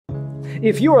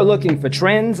If you are looking for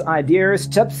trends, ideas,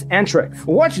 tips, and tricks,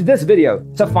 watch this video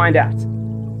to find out.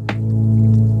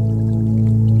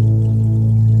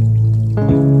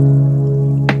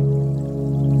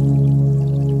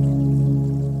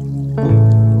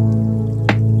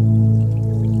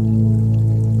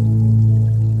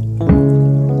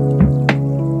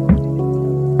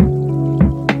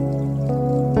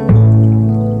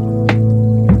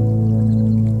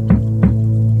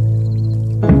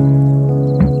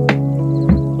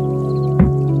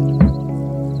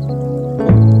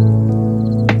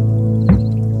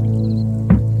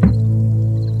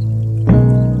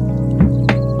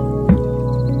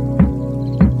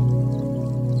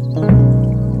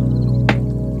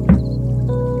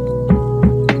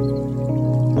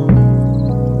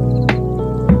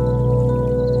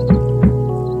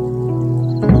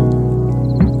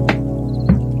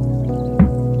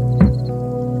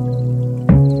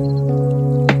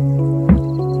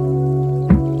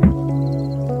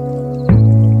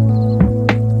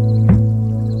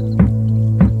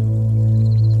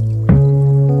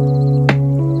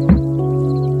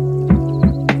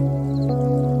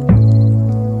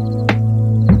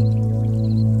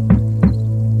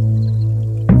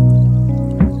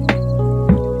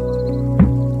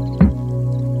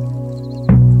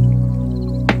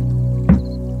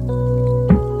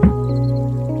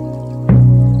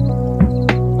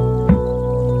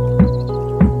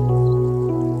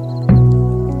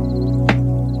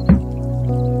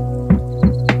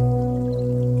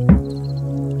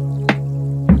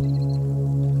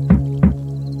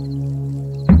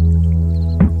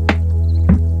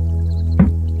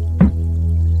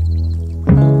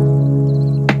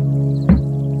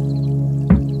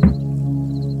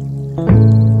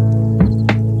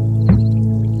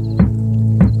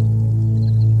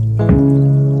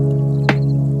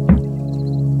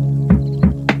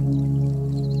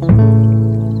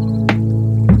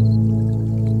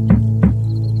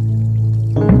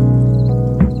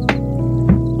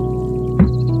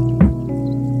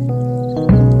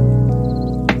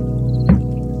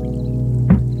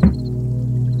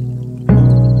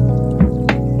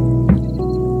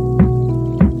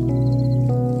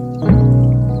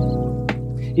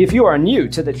 If you are new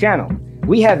to the channel,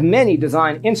 we have many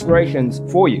design inspirations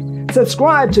for you.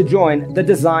 Subscribe to join the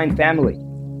design family.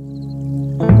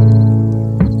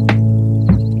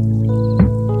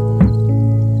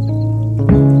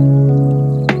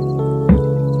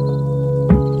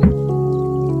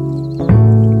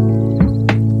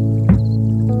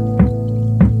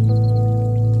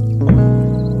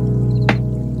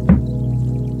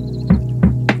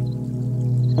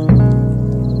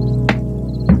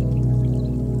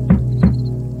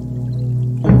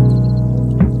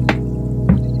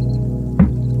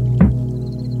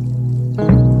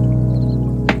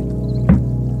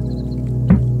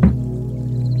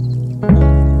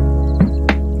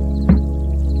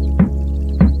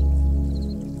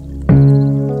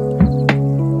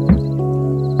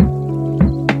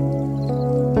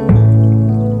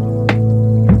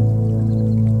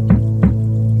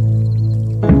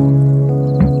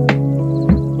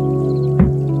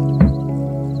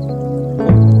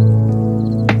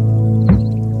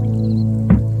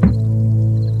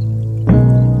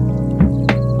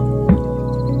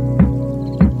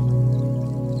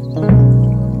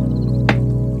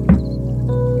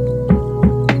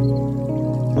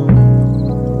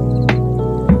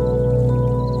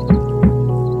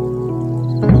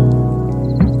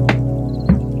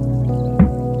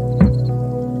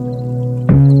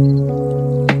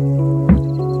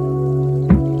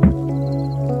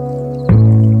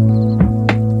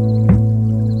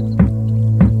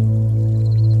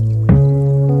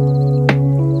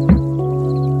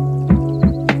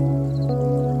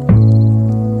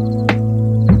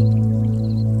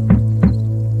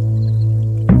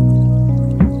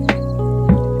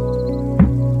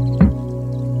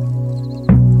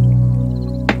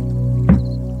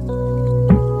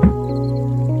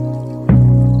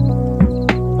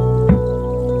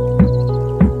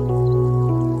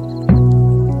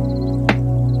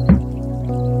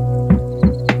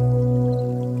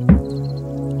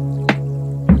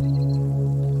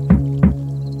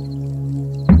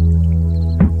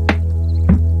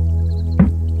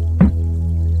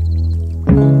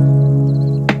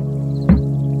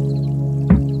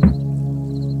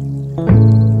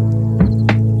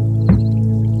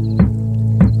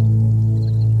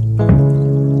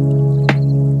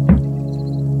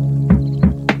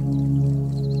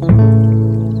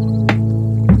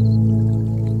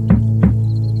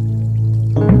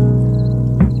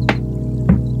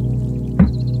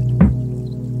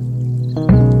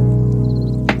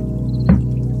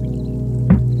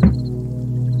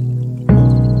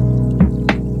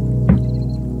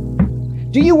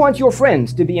 Do you want your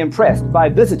friends to be impressed by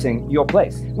visiting your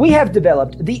place? We have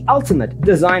developed the ultimate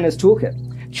designer's toolkit.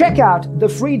 Check out the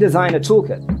free designer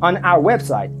toolkit on our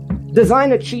website,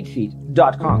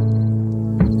 designercheatsheet.com.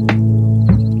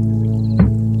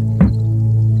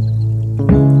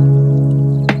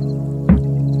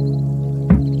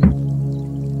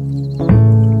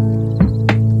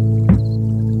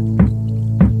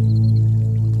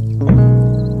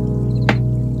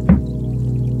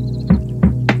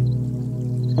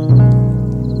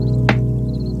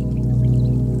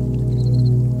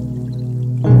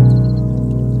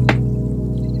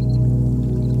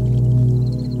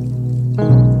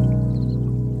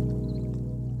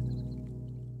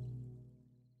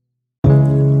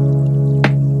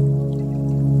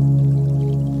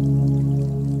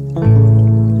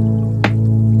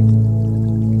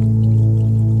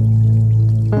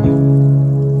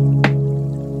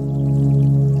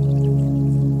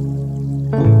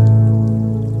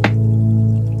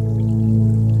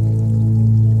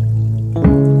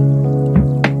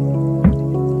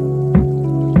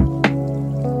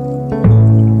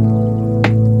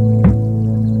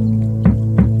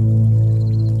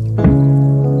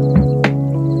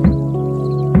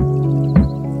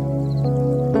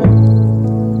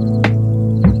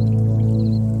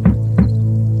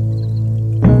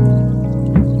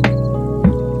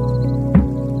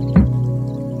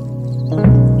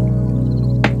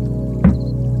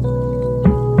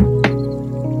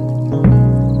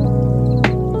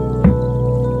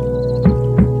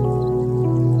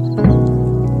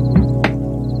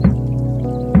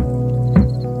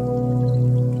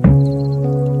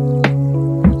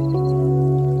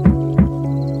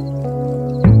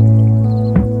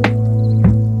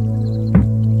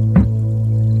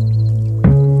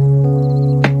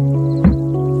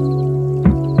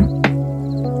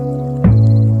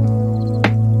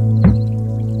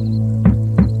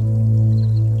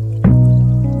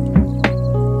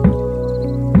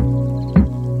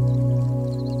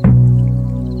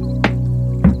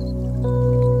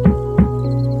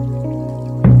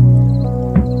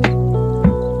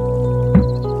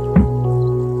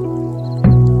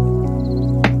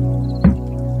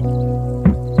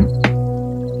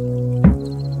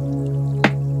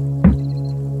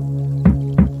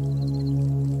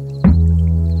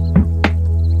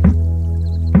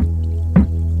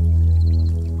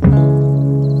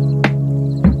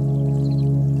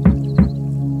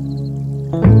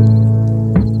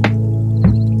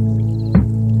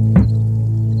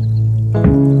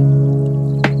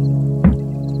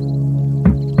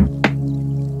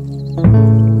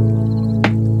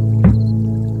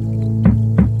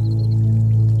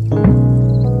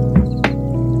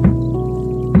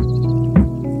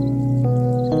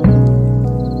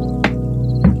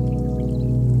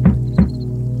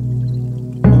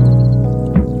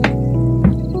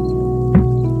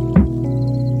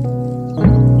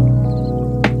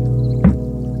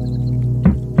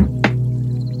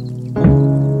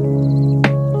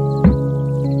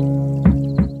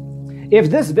 If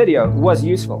this video was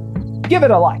useful, give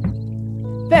it a like.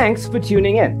 Thanks for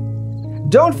tuning in.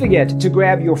 Don't forget to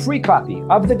grab your free copy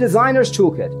of the Designer's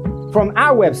Toolkit from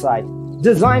our website,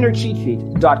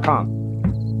 designercheatsheet.com.